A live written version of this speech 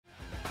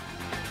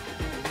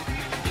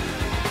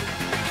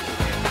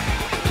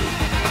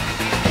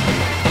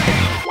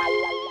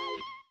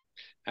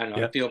and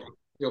I Yeah.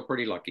 feel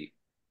pretty lucky.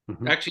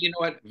 Hmm. Actually, you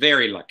know what?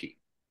 Very lucky.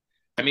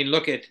 I mean,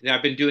 look at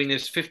I've been doing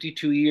this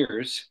 52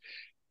 years,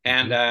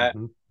 and Hmm. uh,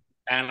 Hmm.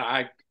 and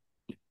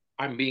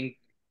I'm being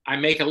I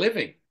make a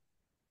living.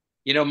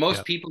 You know,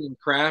 Yeah. most people in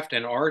craft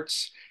and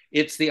arts,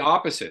 it's the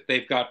opposite.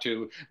 They've got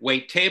to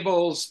wait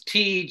tables,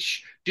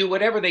 teach, do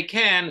whatever they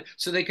can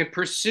so they can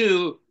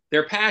pursue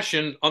their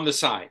passion on the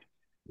side,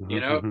 Hmm.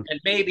 Hmm. and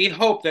maybe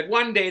hope that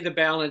one day the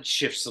balance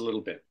shifts a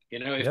little bit,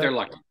 if Yeah. they're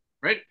lucky,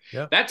 right?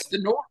 Yeah. That's the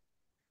norm.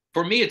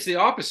 For me, it's the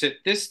opposite.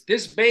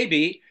 This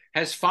baby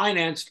has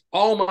financed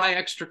all my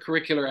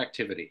extracurricular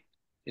activity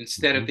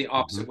instead of Hmm. the Hmm.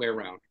 opposite way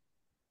around.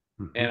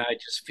 Hmm. And I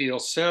just feel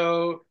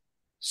so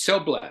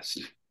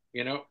blessed,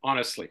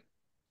 honestly.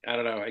 I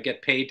don't know. I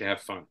get paid to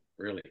have fun,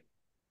 really.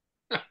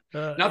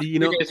 Not You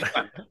every know, day is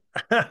fun.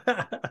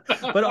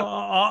 but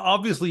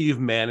obviously you've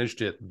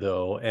managed it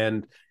though.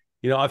 And,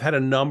 I've had a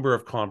number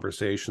of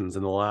conversations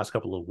in the last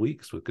couple of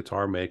weeks with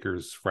guitar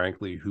makers,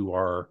 frankly, who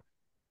are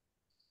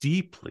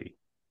deeply,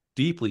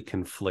 deeply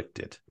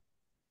conflicted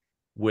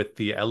with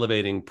the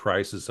elevating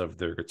prices of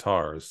their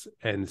guitars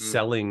and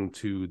Mm, selling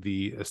to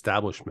the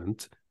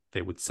establishment,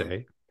 they would mm,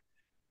 say,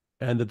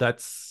 and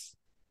that's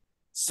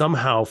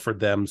somehow for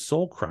them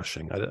soul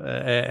crushing.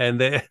 And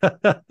they,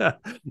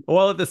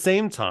 while at the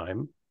same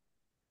time,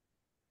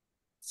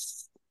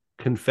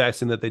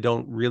 confessing that they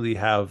don't really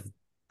have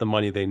the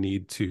money they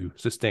need to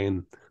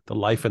sustain the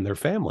life in their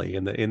family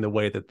in the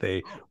way that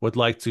they would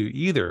like to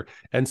either.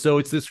 And so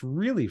it's this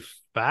really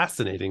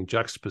fascinating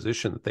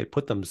juxtaposition that they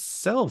put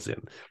themselves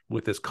in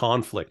with this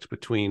conflict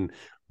between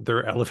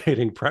their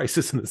elevating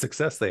prices and the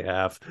success they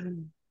have,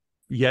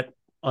 yet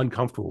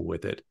uncomfortable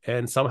with it,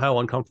 and somehow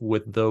uncomfortable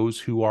with those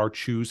who are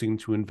choosing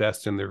to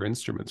invest in their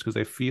instruments because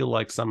they feel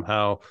like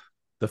somehow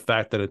the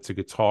fact that it's a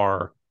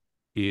guitar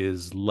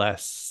is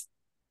less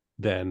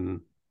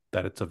than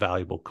that it's a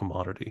valuable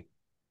commodity.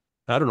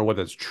 I don't know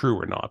whether it's true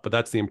or not, but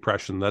that's the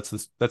impression. That's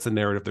the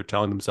narrative they're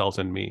telling themselves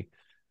and me.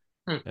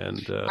 mm.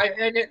 And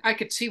I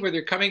could see where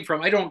they're coming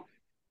from. I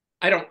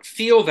don't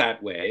feel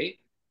that way.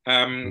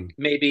 mm,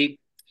 Maybe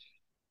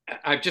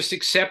I've just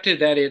accepted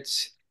that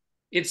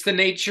it's the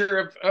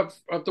nature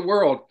of the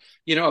world.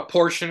 A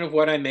portion of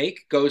what I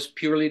make goes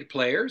purely to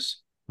players.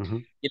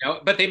 mhm,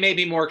 But they may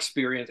be more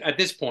experienced at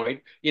this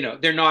point.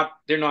 They're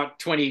not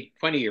 20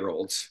 year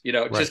olds,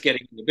 right, just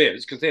getting in the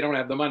biz because they don't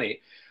have the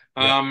money.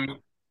 yeah,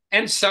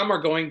 And some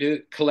are going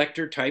to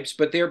collector types,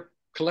 but they're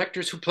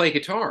collectors who play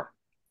guitar.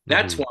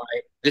 That's mhm, why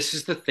this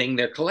is the thing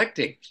they're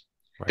collecting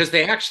right, because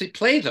they actually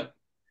play them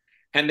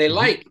and they mhm,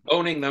 like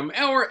owning them,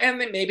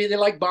 maybe they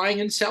like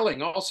buying and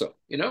selling also.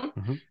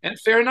 mhm, And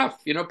fair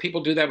enough,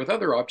 people do that with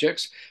other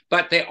objects,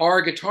 but they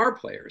are guitar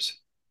players.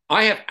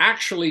 I have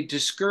actually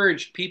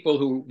discouraged people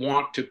who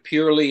want to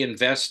purely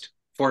invest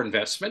for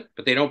investment,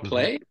 but they don't mhm,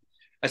 play.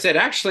 I said,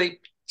 actually,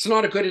 it's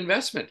not a good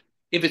investment.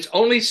 If it's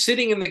only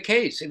sitting in the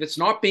case, if it's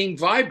not being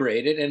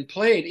vibrated and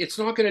played, it's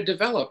not going to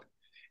develop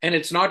and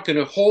it's not going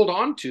to hold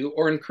on to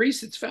or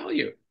increase its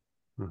value.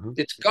 mhm,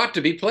 It's got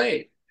to be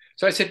played.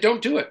 So I said,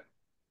 don't do it.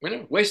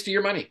 Waste of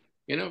your money.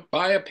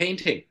 Buy a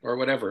painting or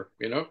whatever.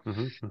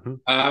 mhm,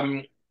 mhm,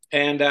 Um,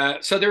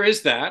 and so there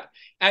is that.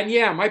 And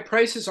yeah, my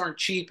prices aren't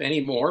cheap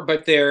anymore,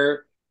 but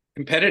they're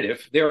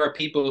competitive. There are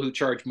people who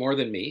charge more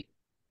than me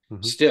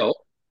mhm, still,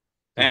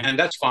 mhm, and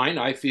that's fine.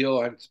 I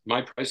feel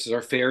my prices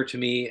are fair to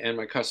me and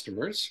my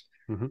customers.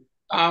 mhm,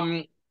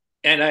 Um,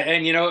 and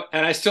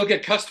I still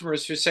get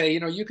customers who say,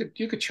 you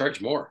could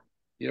charge more.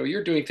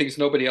 You're doing things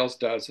nobody else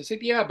does. I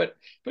said, yeah, but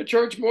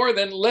charge more,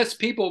 then less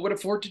people would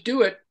afford to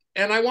do it,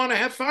 and I want to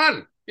have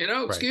fun.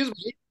 right, Excuse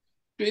me,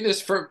 doing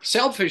this for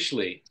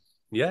selfishly.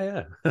 yeah,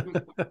 yeah,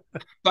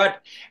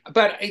 But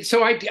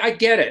so I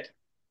get it,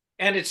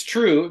 and it's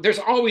true. There's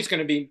always going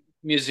to be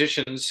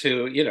musicians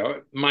who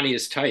money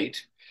is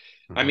tight.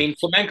 I mhm, mean,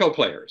 flamenco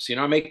players.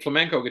 I make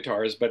flamenco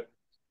guitars, but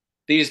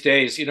these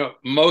days,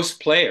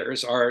 most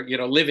players are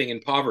living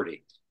in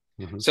poverty.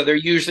 mhm, So they're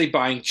usually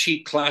buying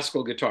cheap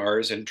classical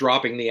guitars and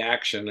dropping the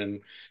action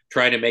and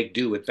trying to make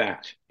do with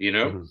that,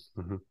 mhm,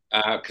 mhm,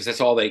 because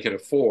that's all they can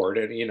afford.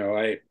 And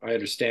I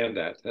understand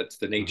that. That's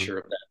the mhm, nature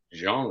of that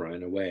genre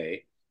in a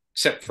way,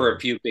 except for a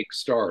mhm, few big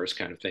stars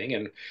kind of thing.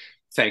 And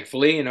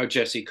thankfully,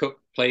 Jesse Cook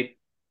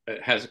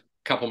has a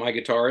couple of my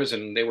guitars,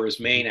 and they were his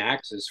mhm, main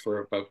axes for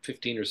about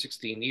 15 or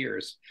 16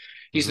 years.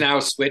 He's mhm, now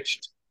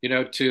switched,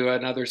 to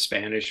another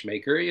Spanish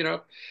maker.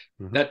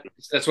 mhm.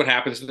 That's what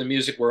happens in the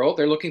music world.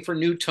 They're looking for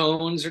new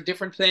tones or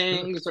different Sure,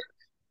 things,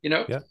 you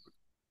know. yeah,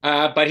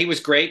 But he was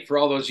great for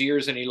all those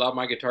years, and he loved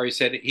my guitar. He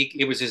said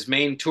it was his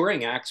main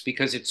touring axe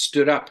because it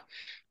stood up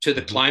to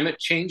the mhm, climate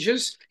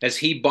changes as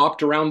he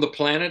bopped around the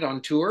planet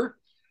on tour.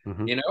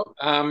 mhm, You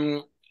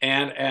know,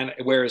 and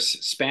whereas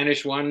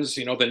Spanish ones,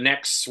 the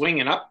neck's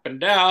swinging up and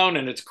down,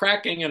 and it's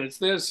cracking, and it's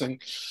this,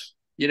 and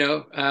you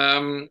know,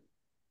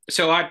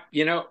 so I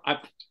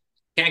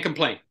can't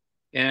complain.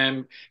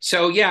 And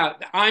so yeah,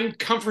 I'm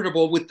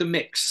comfortable with the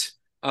mix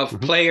of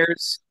mhm,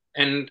 players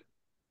and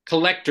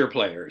collector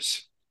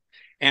players,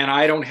 and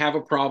I don't have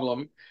a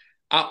problem.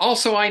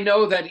 Also, I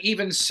know that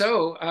even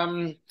so,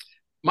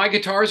 my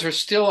guitars are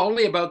still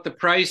only about the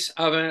price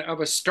of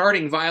a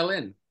starting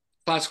violin,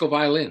 classical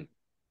violin,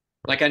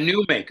 like a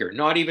new maker,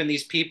 not even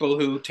these people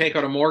who take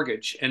out a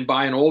mortgage and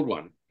buy an old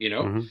one, you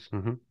know. Mm-hmm,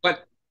 mm-hmm,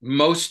 But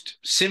most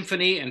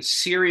symphony and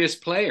serious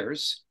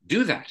players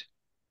do that.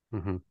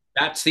 mm-hmm.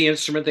 That's the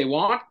instrument they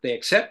want. They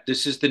accept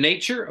this is the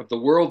nature of the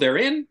world they're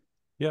in.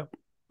 Yep.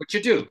 What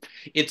you do,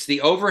 it's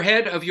the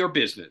overhead of your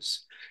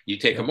business. You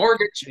take a Yep.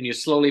 mortgage and you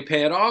slowly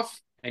pay it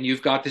off, and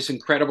you've got this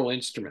incredible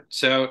instrument.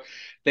 So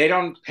they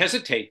don't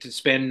hesitate to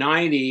spend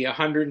 90,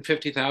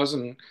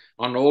 150,000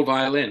 on an old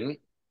violin,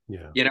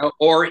 Yeah. you know,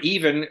 or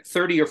even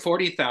 30 or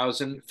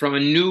 40,000 from a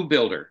new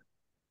builder.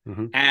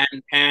 Mm-hmm,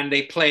 And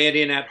they play it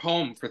in at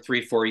home for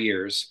 3, 4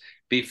 years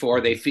before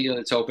they mm-hmm. feel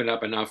it's opened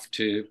up enough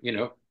to, you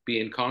know, be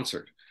in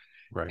concert.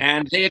 Right.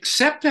 And they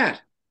accept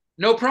that.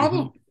 No Mm-hmm.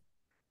 problem.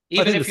 I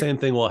Even think the if you, same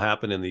thing will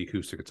happen in the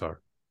acoustic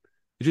guitar.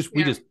 We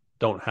yeah, just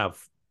don't have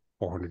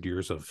 400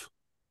 years of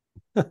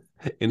yeah,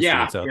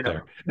 instruments you out there.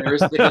 know,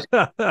 there's this,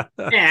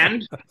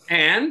 and,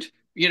 and,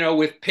 you know,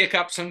 with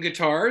pickups on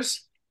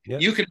guitars, Yeah.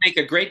 you can make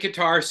a great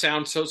guitar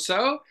sound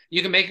so-so.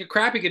 You can make a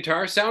crappy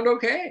guitar sound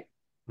okay,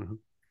 Mm-hmm.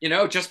 you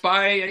know, just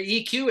by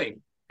EQing,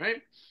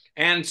 right?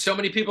 And so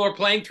many people are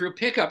playing through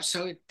pickups.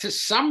 So to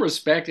some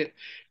respect, it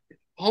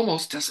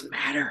almost doesn't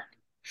matter.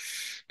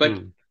 But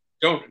Mm.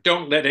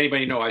 don't let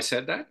anybody know I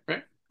said that,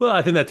 right? Well,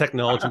 I think that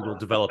technology will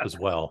develop as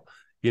well.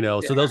 So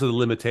Yeah. those are the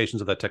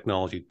limitations of that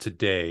technology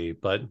today,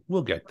 but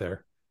we'll get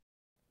there.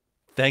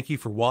 Thank you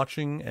for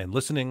watching and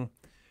listening.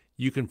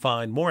 You can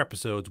find more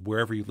episodes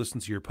wherever you listen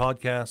to your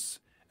podcasts.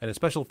 And a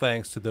special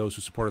thanks to those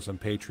who support us on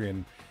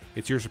Patreon.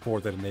 It's your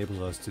support that enables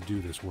us to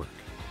do this work.